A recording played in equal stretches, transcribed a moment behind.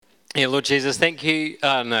Yeah, Lord Jesus, thank you.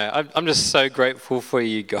 No, I'm just so grateful for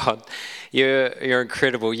you, God. You're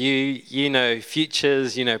incredible. You know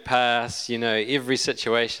futures, you know past, you know every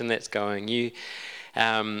situation that's going. You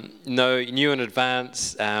knew in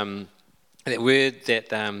advance that word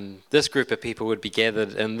that this group of people would be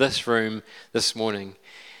gathered in this room this morning,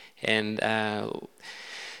 and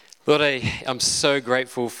Lord, I'm so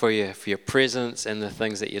grateful for your presence and the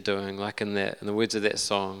things that you're doing, like in the words of that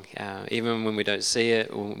song. Even when we don't see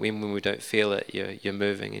it, or when we don't feel it, you're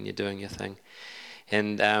moving and you're doing your thing.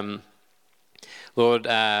 And Lord,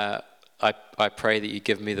 I pray that you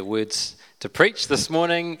give me the words to preach this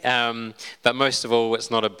morning. But most of all,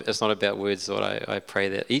 it's not about words, Lord. I pray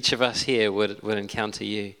that each of us here would encounter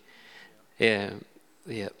you. Yeah,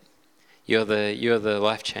 yeah. You're the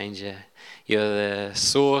life changer. You're the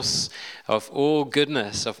source of all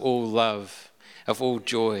goodness, of all love, of all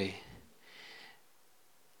joy.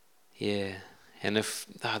 Yeah. And if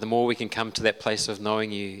the more we can come to that place of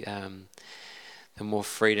knowing you, the more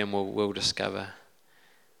freedom we'll discover.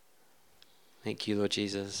 Thank you, Lord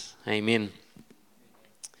Jesus. Amen.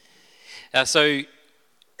 Yeah,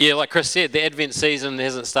 like Chris said, the Advent season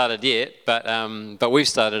hasn't started yet, but we've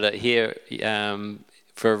started it here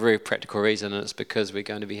for a very practical reason, and it's because we're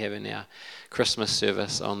going to be having our Christmas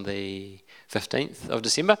service on the 15th of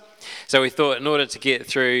December. So we thought, in order to get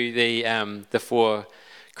through the four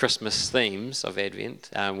Christmas themes of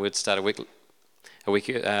Advent, we'd start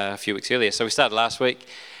a few weeks earlier. So we started last week.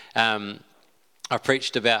 I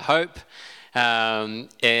preached about hope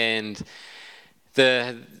and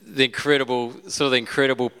the incredible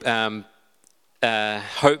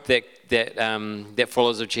hope that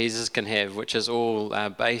followers of Jesus can have, which is all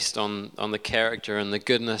based on the character and the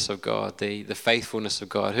goodness of God, the faithfulness of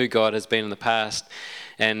God, who God has been in the past,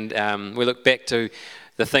 and we look back to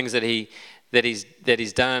the things that He's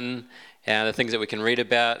done, the things that we can read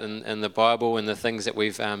about in the Bible, and the things that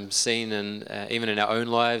we've seen even in our own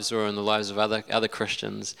lives or in the lives of other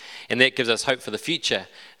Christians, and that gives us hope for the future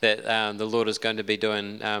that the Lord is going to be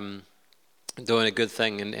doing a good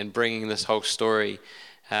thing and bringing this whole story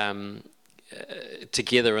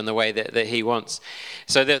together in the way that He wants.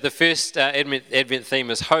 So the first Advent theme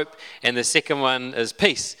is hope, and the second one is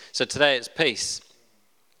peace. So today it's peace.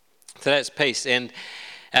 And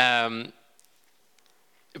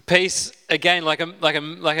peace, again, like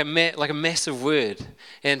a massive word,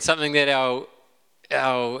 and something that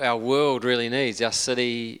our world really needs, our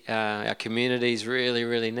city, our communities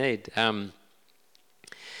really need. And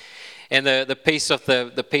the peace of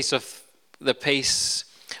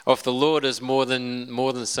the Lord is more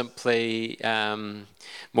than simply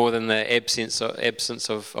more than the absence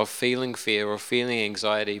of feeling fear or feeling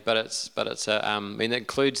anxiety, but it's it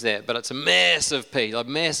includes that, but it's a massive peace, a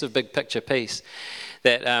massive big picture peace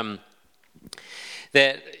that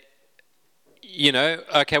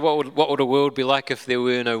okay, what would a world be like if there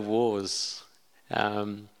were no wars?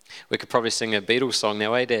 We could probably sing a Beatles song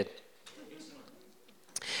now, eh, Dad?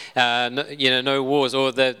 No wars,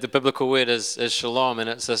 or the biblical word is shalom, and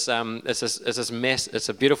it's this mess. It's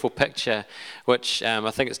a beautiful picture, which I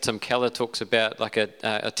think it's Tim Keller talks about, like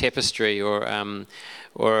a tapestry or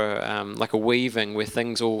like a weaving where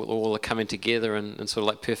things all are coming together and sort of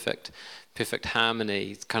like perfect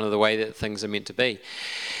harmony, kind of the way that things are meant to be.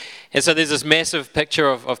 And so there's this massive picture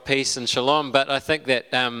of peace and shalom, but I think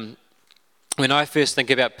that when I first think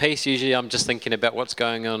about peace, usually I'm just thinking about what's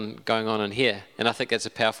going on in here, and I think that's a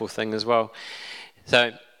powerful thing as well.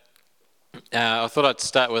 So I thought I'd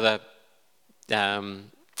start with a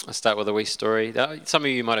wee story. Some of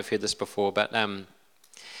you might have heard this before, but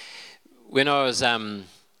when I was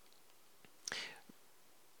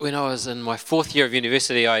in my fourth year of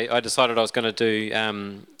university, I decided I was going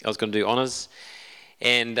to do honours,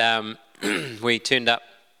 and we turned up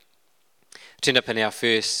in our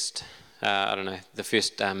first. The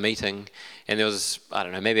first meeting, and there was,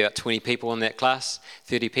 maybe about 20 people in that class,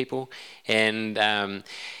 30 people, and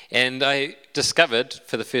I discovered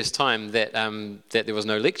for the first time that there was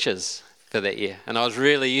no lectures for that year, and I was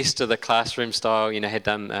really used to the classroom style, had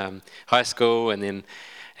done high school and then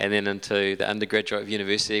into the undergraduate of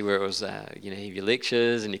university, where it was, your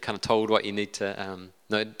lectures, and you're kind of told what you need to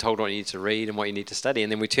read and what you need to study.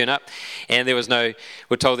 And then we turn up, and we're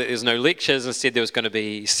told that there's no lectures. Instead, there was going to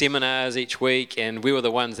be seminars each week, and we were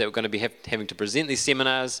the ones that were going to be having to present these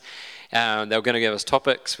seminars. They were going to give us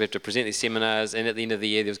topics. We have to present these seminars, and at the end of the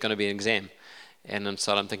year, there was going to be an exam. And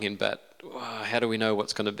so I'm thinking, but how do we know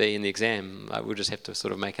what's going to be in the exam? We'll just have to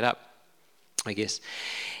sort of make it up, I guess.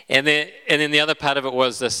 And then the other part of it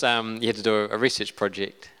was this, you had to do a research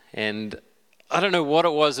project. And I don't know what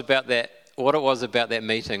it was about that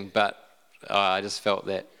meeting, but I just felt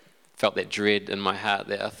that felt that dread in my heart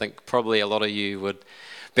that I think probably a lot of you would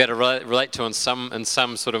be able to relate to in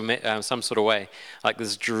some sort of way, like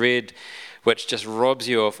this dread, which just robs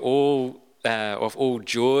you of all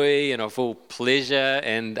joy and of all pleasure.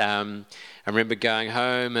 And I remember going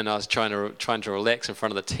home and I was trying to relax in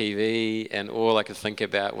front of the TV, and all I could think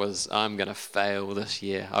about was, I'm going to fail this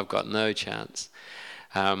year. I've got no chance.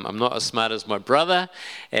 I'm not as smart as my brother,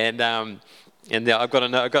 and I've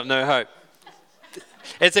got no hope.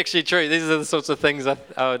 It's actually true. These are the sorts of things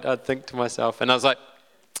I'd think to myself, and I was like,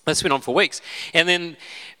 this went on for weeks,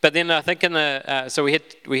 but then I think so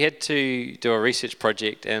we had to do a research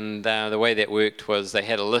project, and the way that worked was they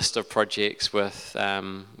had a list of projects with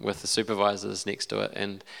the supervisors next to it,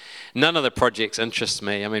 and none of the projects interest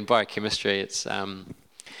me. I mean, biochemistry, it's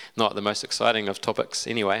not the most exciting of topics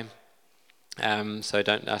anyway. So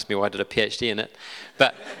don't ask me why I did a PhD in it,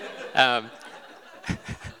 but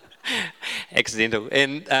accidental.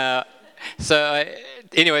 And so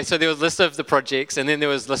there was a list of the projects, and then there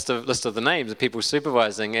was a list of the names of people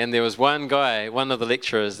supervising, and there was one guy, one of the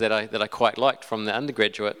lecturers that I quite liked from the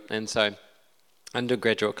undergraduate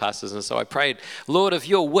classes, and so I prayed, Lord, if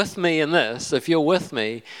you're with me in this, if you're with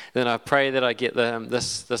me, then I pray that I get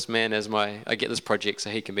this man as I get this project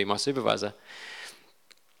so he can be my supervisor.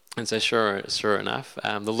 And so sure enough,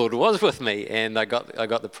 the Lord was with me, and I got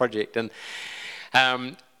the project. And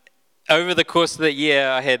over the course of the year,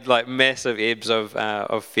 I had like massive ebbs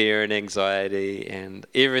of fear and anxiety and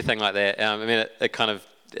everything like that. I mean, it kind of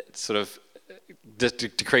sort of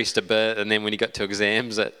decreased a bit, and then when you got to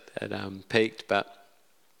exams, it peaked, but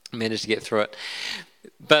managed to get through it.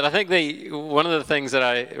 But I think one of the things that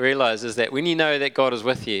I realized is that when you know that God is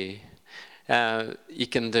with you, you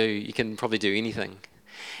can probably do anything.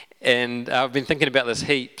 And I've been thinking about this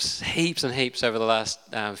heaps and heaps over the last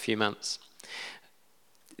few months.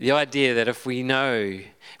 The idea that if we know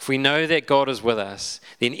that God is with us,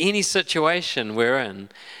 then any situation we're in,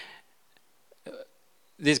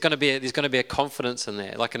 there's going to be a confidence in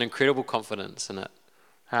that, like an incredible confidence in it.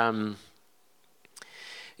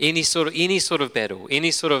 Any sort of battle,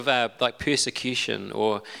 any sort of like persecution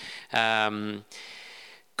or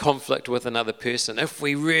conflict with another person, if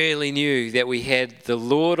we really knew that we had the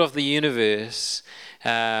Lord of the universe,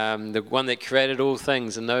 the one that created all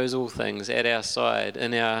things and knows all things at our side,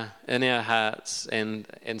 in our hearts and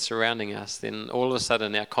surrounding us, then all of a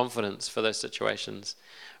sudden our confidence for those situations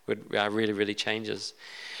would really, really changes.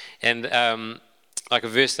 And like a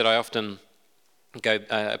verse that I often go,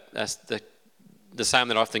 the psalm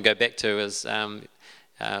that I often go back to is a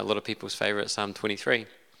lot of people's favourite, Psalm 23.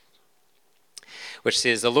 Which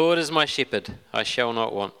says, the Lord is my shepherd, I shall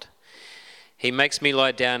not want. He makes me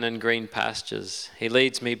lie down in green pastures. He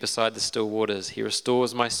leads me beside the still waters. He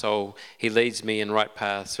restores my soul. He leads me in right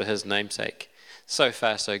paths for his namesake. So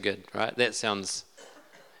far, so good, right? That sounds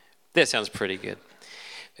pretty good.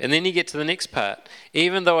 And then you get to the next part.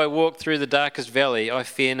 Even though I walk through the darkest valley, I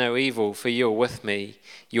fear no evil, for you are with me.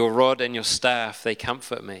 Your rod and your staff, they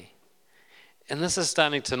comfort me. And this is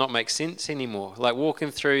starting to not make sense anymore. Like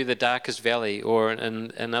walking through the darkest valley, or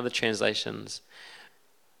in other translations,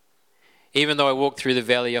 even though I walk through the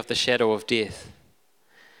valley of the shadow of death.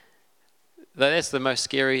 That's one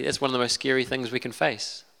of the most scary things we can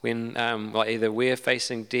face when like either we're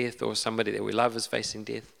facing death or somebody that we love is facing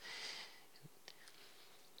death.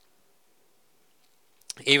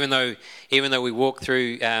 Even though we walk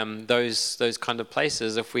through those kind of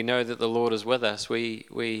places, if we know that the Lord is with us,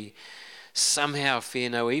 we somehow fear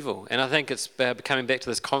no evil. And I think it's coming back to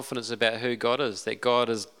this confidence about who God is, that God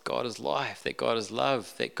is life, that God is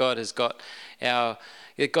love, that God has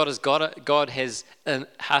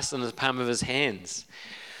us in the palm of his hands.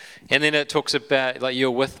 And then it talks about, like,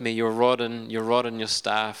 you're with me, your rod and your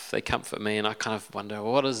staff, they comfort me. And I kind of wonder,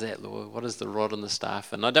 what is that, Lord? What is the rod and the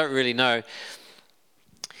staff? And I don't really know.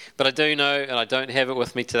 But I do know, and I don't have it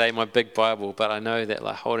with me today, my big Bible, but I know that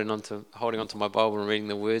like holding on to my Bible and reading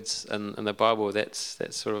the words in the Bible, that's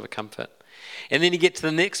sort of a comfort. And then you get to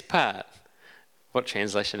the next part. What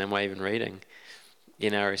translation am I even reading?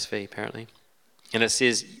 NRSV, apparently. And it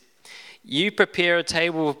says, you prepare a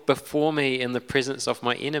table before me in the presence of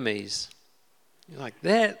my enemies. You're like,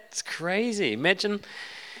 that's crazy. Imagine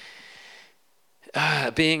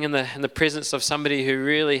being in the presence of somebody who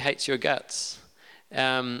really hates your guts.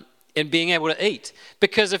 And being able to eat.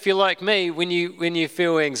 Because if you're like me, when you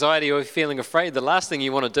feel anxiety or feeling afraid, the last thing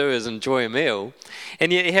you want to do is enjoy a meal.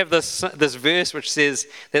 And yet you have this verse which says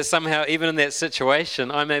that somehow, even in that situation,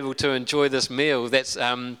 I'm able to enjoy this meal that's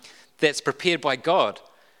prepared by God.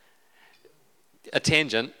 A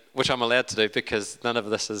tangent. which I'm allowed to do because none of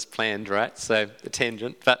this is planned, right? So a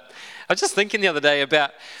tangent. But I was just thinking the other day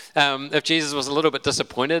about if Jesus was a little bit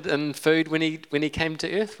disappointed in food when he came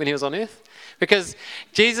to earth, when he was on earth. Because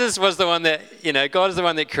Jesus was the one that, God is the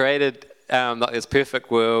one that created like this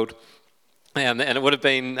perfect world. And it would have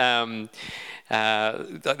been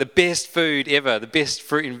like the best food ever, the best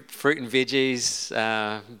fruit and veggies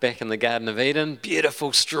back in the Garden of Eden,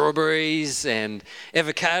 beautiful strawberries and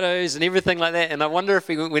avocados and everything like that. And I wonder if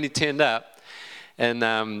when he turned up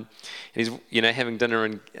and he's having dinner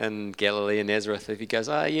in Galilee and Nazareth, if he goes,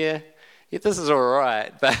 oh yeah, this is all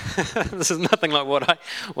right, but this is nothing like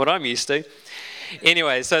what I'm used to.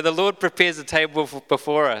 Anyway, so the Lord prepares a table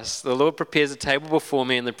before us. The Lord prepares a table before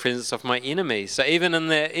me in the presence of my enemies. So even in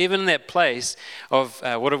that place of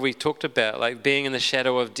what have we talked about, like being in the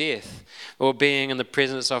shadow of death, or being in the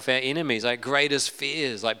presence of our enemies, like greatest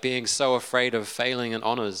fears, like being so afraid of failing in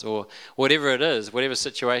honors, or whatever it is, whatever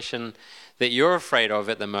situation that you're afraid of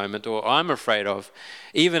at the moment, or I'm afraid of,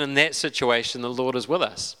 even in that situation, the Lord is with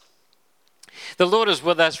us. The Lord is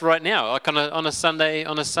with us right now, like on a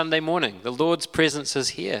Sunday morning. The Lord's presence is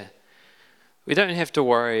here. We don't have to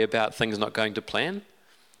worry about things not going to plan.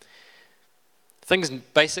 Things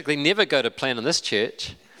basically never go to plan in this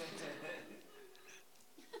church.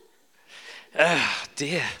 Oh,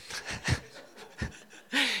 dear.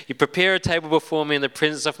 You prepare a table before me in the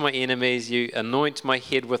presence of my enemies. You anoint my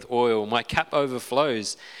head with oil. My cup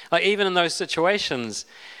overflows. Like even in those situations,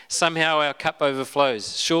 somehow our cup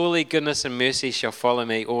overflows. Surely goodness and mercy shall follow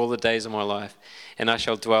me all the days of my life, and I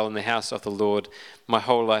shall dwell in the house of the Lord my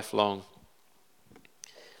whole life long.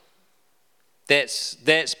 Peace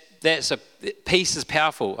is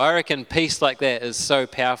powerful. I reckon peace like that is so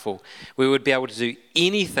powerful. We would be able to do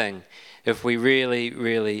anything if we really,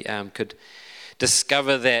 really could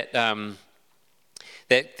discover that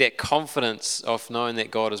confidence of knowing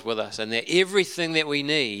that God is with us, and that everything that we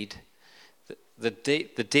need, the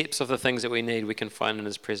depths of the things that we need, we can find in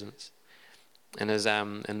His presence, and His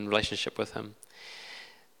in relationship with Him.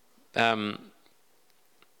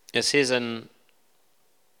 It says in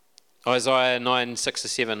Isaiah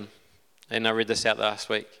 9:6-7, and I read this out last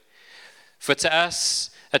week. For to us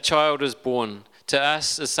a child is born, to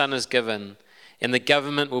us a son is given, and the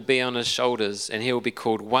government will be on his shoulders, and he will be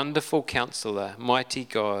called Wonderful Counselor, Mighty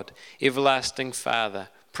God, Everlasting Father,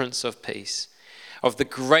 Prince of Peace. Of the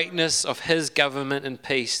greatness of his government and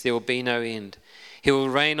peace there will be no end. He will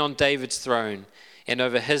reign on David's throne and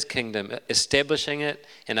over his kingdom, establishing it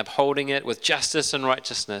and upholding it with justice and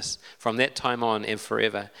righteousness from that time on and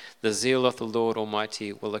forever. The zeal of the Lord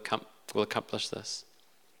Almighty will accomplish this.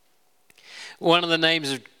 One of the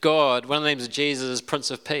names of God, one of the names of Jesus is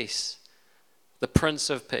Prince of Peace. The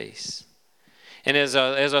Prince of Peace. And as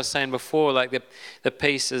I was saying before, like the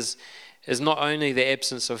peace is not only the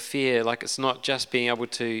absence of fear, like it's not just being able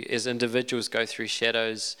to, as individuals, go through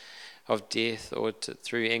shadows of death or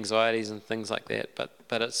through anxieties and things like that, but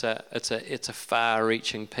it's a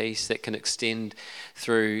far-reaching peace that can extend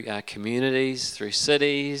through communities, through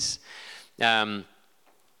cities. I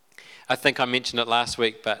think I mentioned it last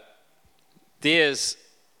week, but there's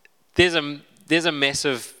a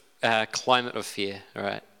massive climate of fear, all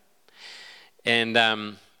right, and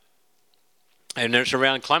it's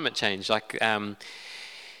around climate change, like a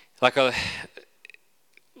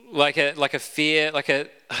fear,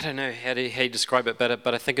 I don't know how you describe it,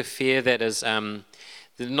 but I think a fear that is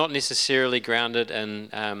not necessarily grounded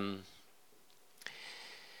in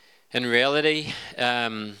reality,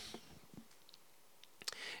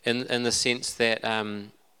 in the sense that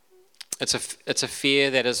it's a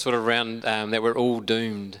fear that is sort of around that we're all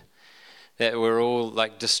doomed. That we're all,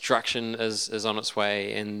 like, destruction is on its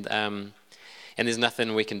way, and there's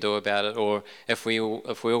nothing we can do about it. Or if we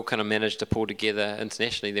all kind of manage to pull together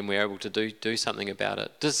internationally, then we're able to do something about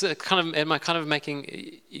it. Am I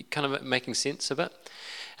making sense of it?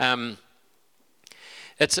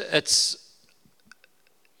 It's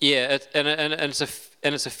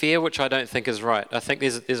a fear which I don't think is right. I think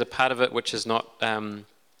there's a part of it which is not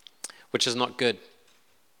good.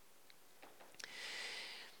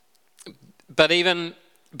 But even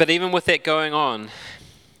with that going on,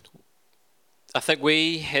 I think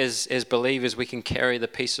we as believers, we can carry the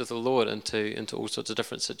peace of the Lord into all sorts of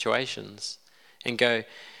different situations, and go,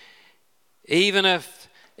 even if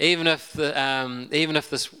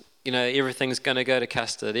this, everything's going to go to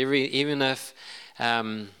custard, even if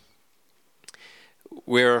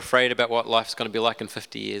we're afraid about what life's going to be like in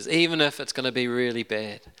 50 years, even if it's going to be really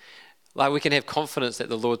bad. Like, we can have confidence that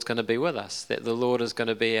the Lord's going to be with us, that the Lord is going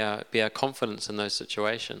to be our confidence in those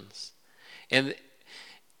situations. And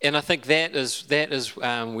And I think that is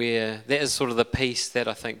sort of the peace that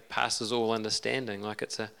I think passes all understanding. Like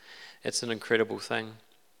it's an incredible thing.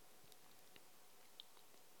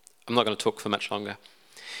 I'm not going to talk for much longer,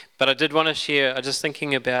 but I did want to share. I was just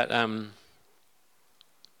thinking about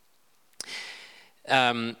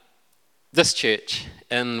this church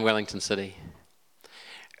in Wellington City,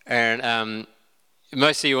 and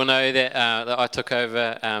most of you will know that I took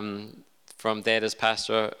over from Dad as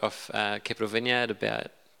pastor of Capital Vineyard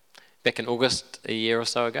back in August a year or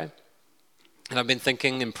so ago, and I've been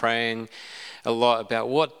thinking and praying a lot about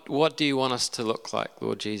what do you want us to look like,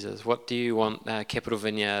 Lord Jesus? What do you want Capital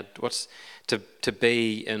Vineyard to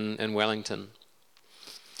be in Wellington?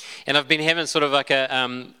 And I've been having sort of like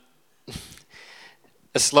a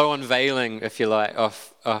slow unveiling, if you like,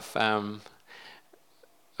 of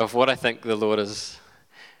what I think the Lord is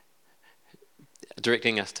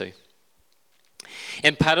directing us to.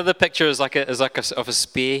 And part of the picture is like of a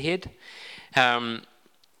spearhead.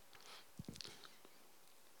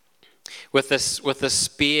 With this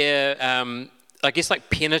spear, I guess like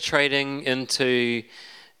penetrating into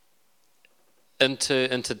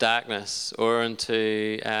darkness or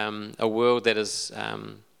into a world that has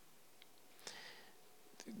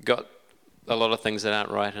got a lot of things that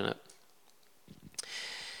aren't right in it.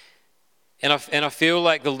 And I feel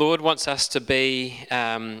like the Lord wants us to be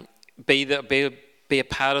a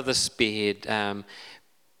part of the spearhead,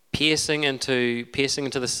 piercing into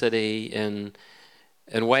the city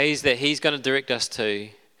in ways that He's going to direct us to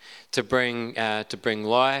bring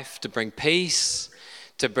life, to bring peace,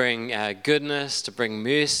 to bring goodness, to bring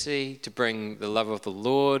mercy, to bring the love of the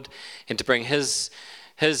Lord, and to bring His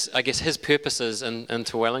purposes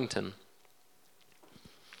into Wellington.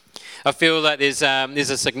 I feel that there's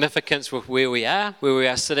a significance with where we are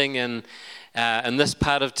sitting in this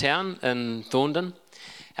part of town in Thorndon.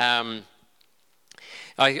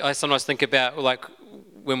 I sometimes think about like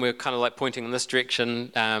when we're kind of like pointing in this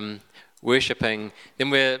direction, worshipping,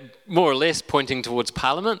 then we're more or less pointing towards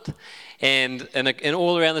Parliament, and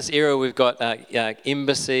all around this area we've got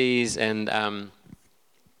embassies and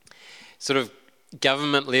sort of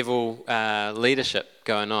government level leadership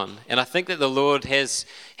going on. And I think that the Lord has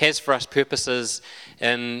for us purposes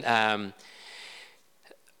in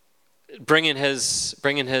bringing His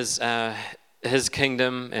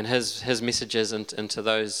kingdom and His messages into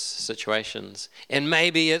those situations. And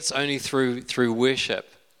maybe it's only through worship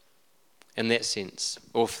in that sense,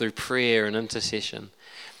 or through prayer and intercession.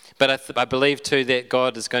 But I believe too that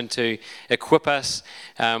God is going to equip us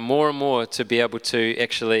more and more to be able to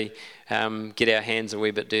actually get our hands a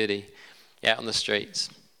wee bit dirty out on the streets,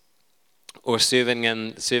 or serving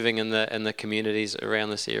in the communities around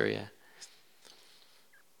this area.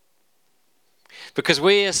 Because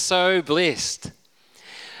we are so blessed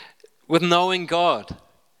with knowing God.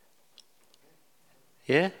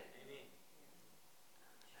 Yeah?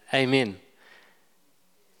 Amen.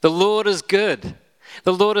 The Lord is good.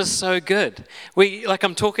 The Lord is so good.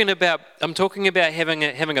 I'm talking about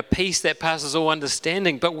having a peace that passes all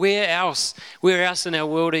understanding. But where else in our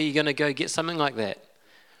world are you going to go get something like that?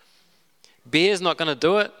 Beer's not going to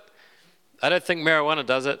do it. I don't think marijuana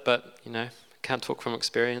does it, but can't talk from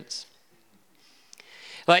experience.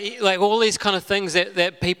 Like all these kind of things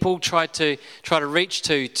that people try to reach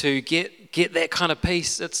to get that kind of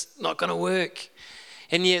peace, it's not going to work.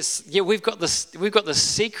 And yes, we've got this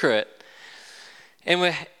secret. And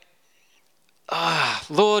we're,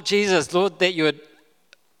 Lord Jesus, Lord, that you'd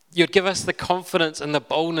give us the confidence and the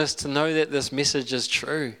boldness to know that this message is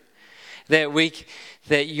true, that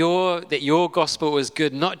your gospel is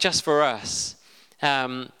good, not just for us,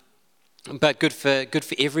 but good for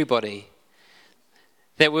everybody.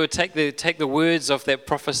 That we would take the words of that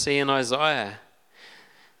prophecy in Isaiah,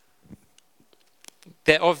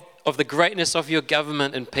 that of the greatness of your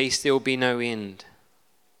government and peace there will be no end.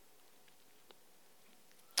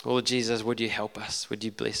 Lord Jesus, would you help us? Would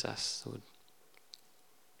you bless us, Lord?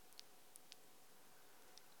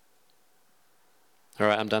 All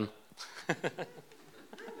right, I'm done.